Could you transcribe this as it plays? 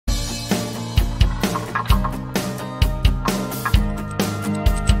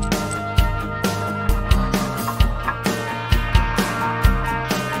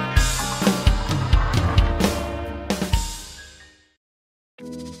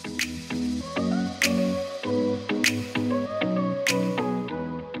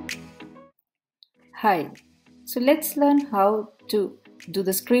Hi, so let's learn how to do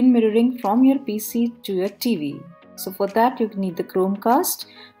the screen mirroring from your PC to your TV. So for that you need the ChromeCast,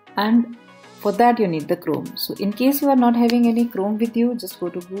 and for that you need the Chrome. So in case you are not having any Chrome with you, just go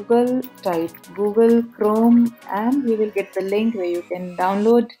to Google, type Google Chrome, and we will get the link where you can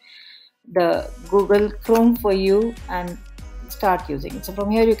download the Google Chrome for you and start using it. So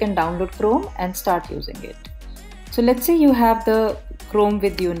from here you can download Chrome and start using it. So let's say you have the Chrome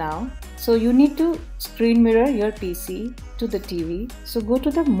with you now. So you need to screen mirror your PC to the TV. So go to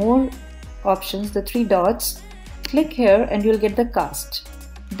the more options, the three dots, click here and you'll get the cast.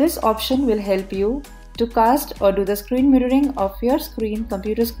 This option will help you to cast or do the screen mirroring of your screen,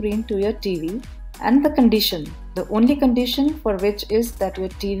 computer screen to your TV, and the condition. The only condition for which is that your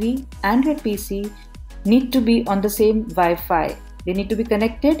TV and your PC need to be on the same Wi-Fi. They need to be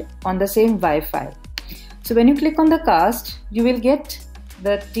connected on the same Wi-Fi. So when you click on the cast, you will get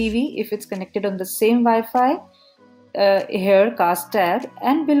the TV if it's connected on the same Wi-Fi, here cast tab,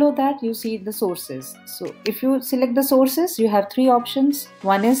 and below that you see the sources. So if you select the sources, you have three options.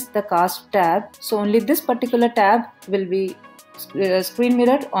 One is the cast tab, so only this particular tab will be screen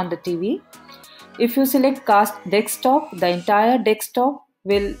mirrored on the TV. If you select cast desktop, the entire desktop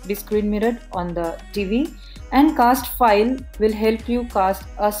will be screen mirrored on the TV, and cast file will help you cast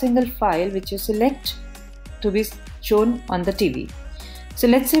a single file which you select to be shown on the TV. So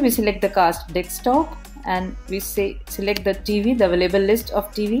let's say we select the cast desktop and we select the TV, the available list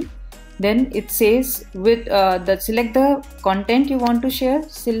of TV. Then it says with select the content you want to share,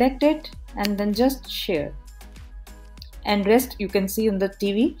 select it and then just share. And rest you can see on the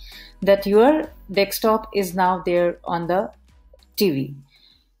TV that your desktop is now there on the TV.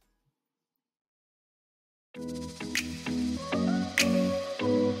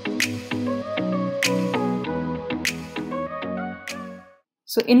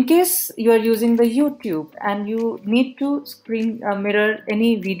 So in case you are using the YouTube and you need to screen mirror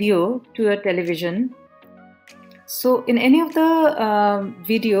any video to your television, so in any of the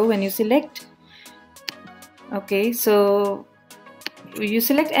video when you select, okay, so you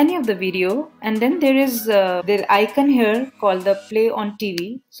select any of the video and then there is the icon here called the play on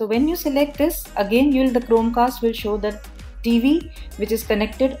TV. So when you select this, again the ChromeCast will show the TV which is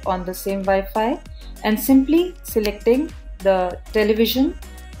connected on the same Wi-Fi, and simply selecting the television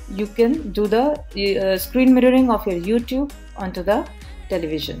you can do the screen mirroring of your YouTube onto the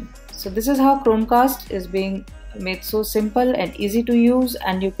television. So this is how ChromeCast is being made so simple and easy to use,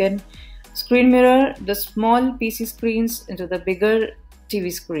 and you can screen mirror the small PC screens into the bigger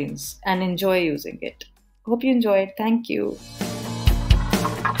TV screens and enjoy using it. Hope you enjoyed. Thank you.